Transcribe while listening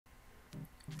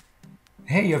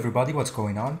Hey everybody, what's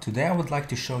going on? Today I would like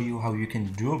to show you how you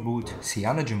can dual boot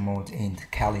Cyanogenmod and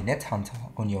Kali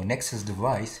Nethunter on your Nexus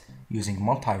device using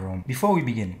MultiRom. Before we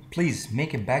begin, please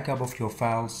make a backup of your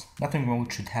files. Nothing wrong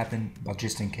should happen, but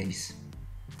just in case.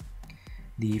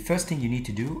 The first thing you need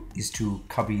to do is to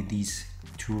copy these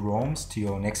two ROMs to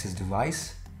your Nexus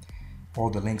device. All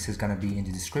the links is gonna be in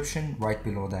the description right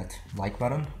below that like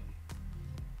button.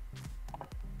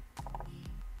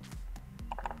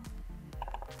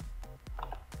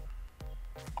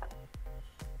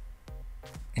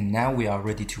 And now we are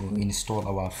ready to install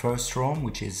our first ROM,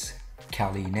 which is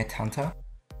Kali Nethunter.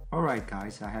 Alright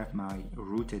guys, I have my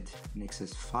rooted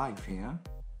Nexus 5 here,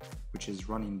 which is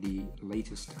running the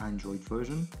latest Android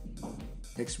version.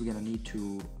 Next we're gonna need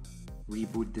to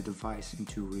reboot the device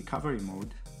into recovery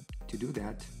mode. To do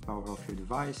that, power off your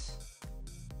device,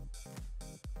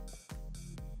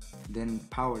 then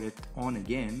power it on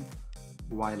again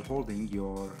while holding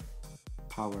your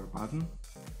power button.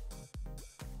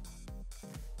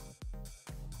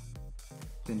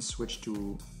 Then switch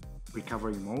to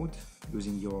recovery mode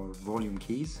using your volume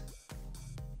keys.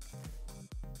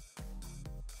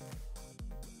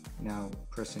 Now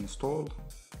press install.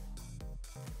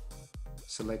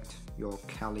 Select your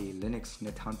Kali Linux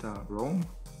Nethunter ROM.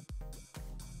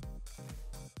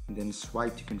 And then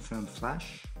swipe to confirm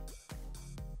flash.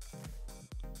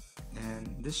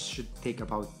 And this should take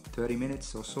about 30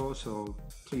 minutes or so, so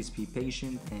please be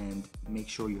patient and make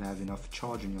sure you have enough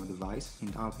charge in your device,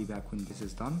 and I'll be back when this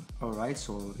is done. Alright,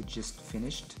 so it just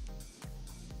finished,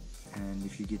 and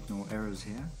if you get no errors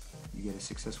here, you get a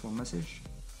successful message.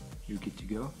 You're good to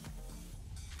go.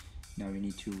 Now you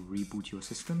need to reboot your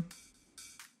system.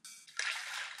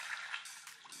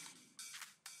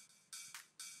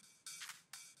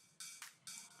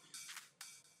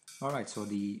 Alright, so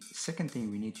the second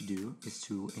thing we need to do is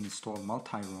to install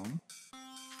MultiRom.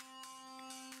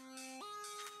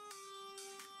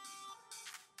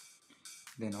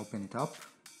 Then open it up,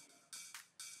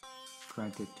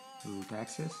 grant it root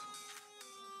access.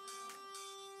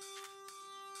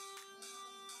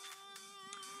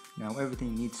 Now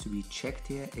everything needs to be checked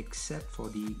here except for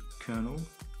the kernel.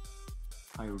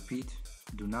 I repeat,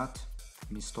 do not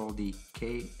install the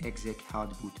kexec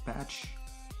hardboot patch.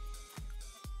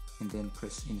 And then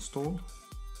press install.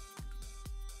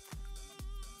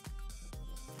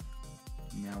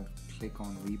 Now click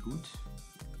on reboot.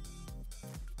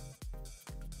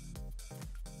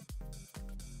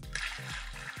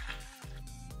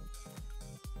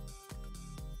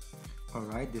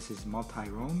 Alright, this is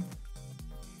MultiRom.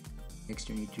 Next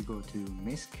you need to go to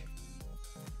MISC,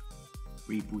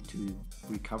 reboot to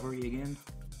recovery again.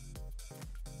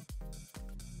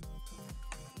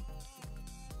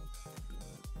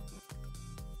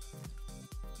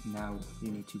 Now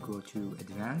you need to go to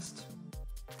advanced.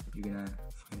 You're gonna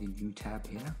find a new tab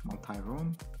here,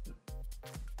 MultiRom.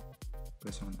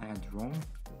 Press on add ROM.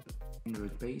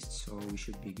 Android based, so we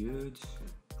should be good.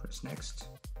 Press next.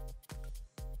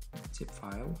 Zip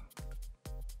file.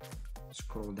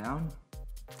 Scroll down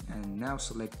and now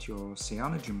select your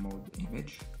Cyanogenmod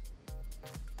image.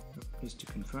 Press to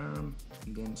confirm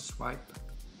and then swipe.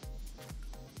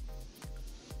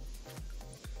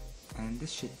 And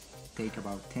this should take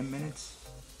about 10 minutes.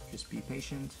 Just be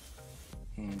patient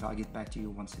and I'll get back to you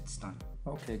once it's done.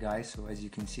 Okay guys, so as you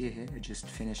can see here, it just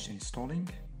finished installing,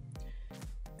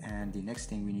 and the next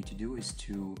thing we need to do is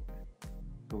to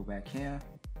go back here,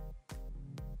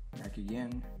 back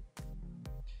again,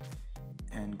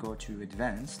 and go to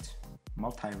advanced,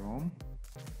 MultiRom,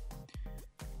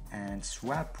 and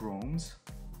swap ROMs,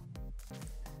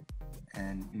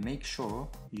 and make sure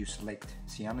you select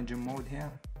Cyanogenmod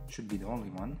here. Should be the only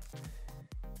one,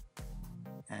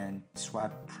 and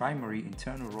swap primary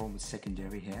internal ROM with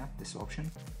secondary here, this option,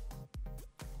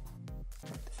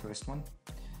 the first one.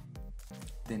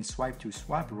 Then swipe to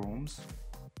swap ROMs.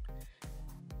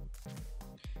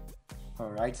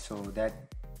 Alright, so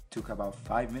that took about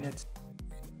 5 minutes.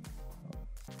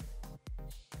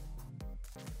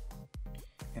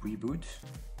 Reboot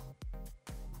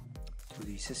to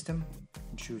the system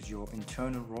and choose your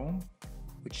internal ROM,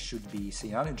 which should be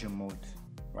Cyanogenmod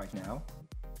right now.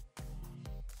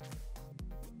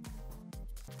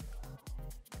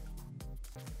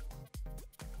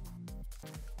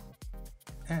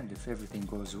 And if everything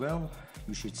goes well,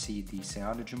 you should see the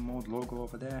Cyanogenmod logo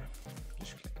over there.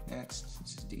 Just click next.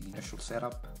 This is the initial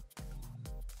setup.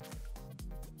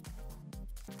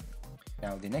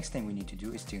 Now the next thing we need to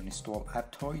do is to install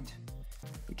Aptoid,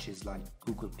 which is like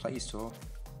Google Play Store.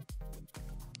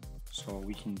 So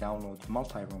we can download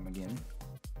MultiRom again.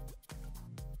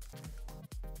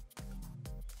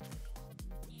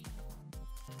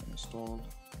 installed.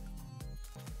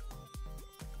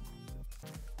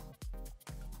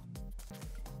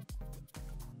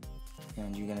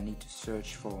 And you're gonna need to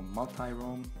search for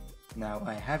MultiRom. Now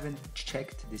I haven't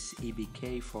checked this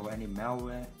EBK for any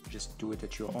malware, just do it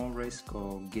at your own risk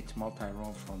or get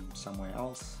MultiRom from somewhere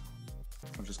else.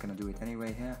 I'm just gonna do it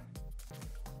anyway here.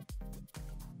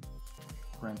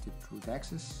 Granted root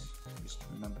access, just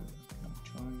remember no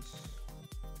choice.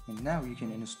 And now you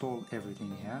can install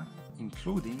everything here,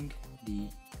 including the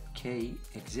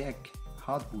kexec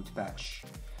hardboot patch,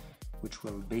 which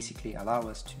will basically allow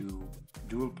us to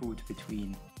dual boot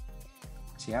between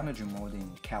Cyanogenmod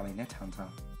and Kali Nethunter.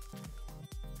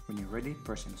 When you're ready,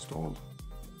 press install.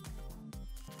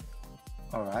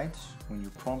 Alright, when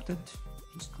you're prompted,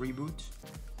 just reboot.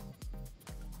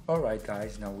 Alright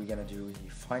guys, now we're gonna do the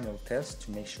final test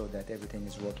to make sure that everything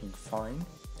is working fine.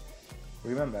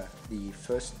 Remember, the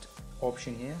first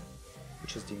option here,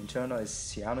 which is the internal, is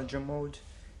Cyanogenmod.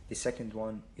 The second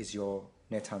one is your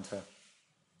Nethunter.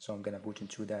 So I'm gonna boot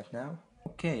into that now.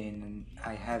 Okay, and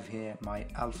I have here my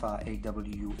Alpha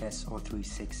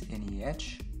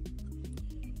AWS036NEH.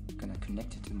 I'm gonna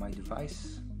connect it to my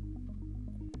device.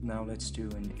 Now let's do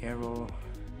an arrow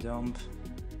dump.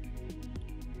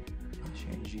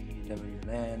 HNG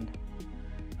WLAN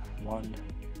 1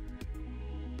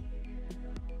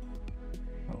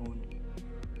 phone.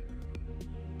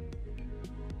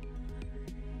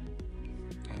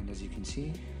 And as you can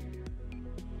see,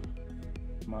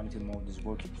 monitor mode is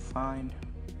working fine.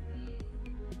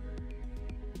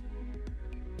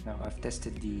 Now I've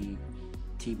tested the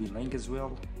TB link as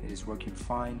well, it is working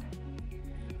fine.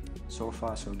 So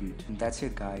far so good. And that's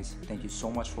it guys, thank you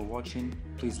so much for watching.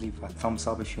 Please leave a thumbs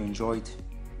up if you enjoyed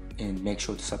and make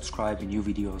sure to subscribe, new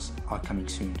videos are coming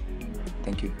soon.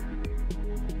 Thank you.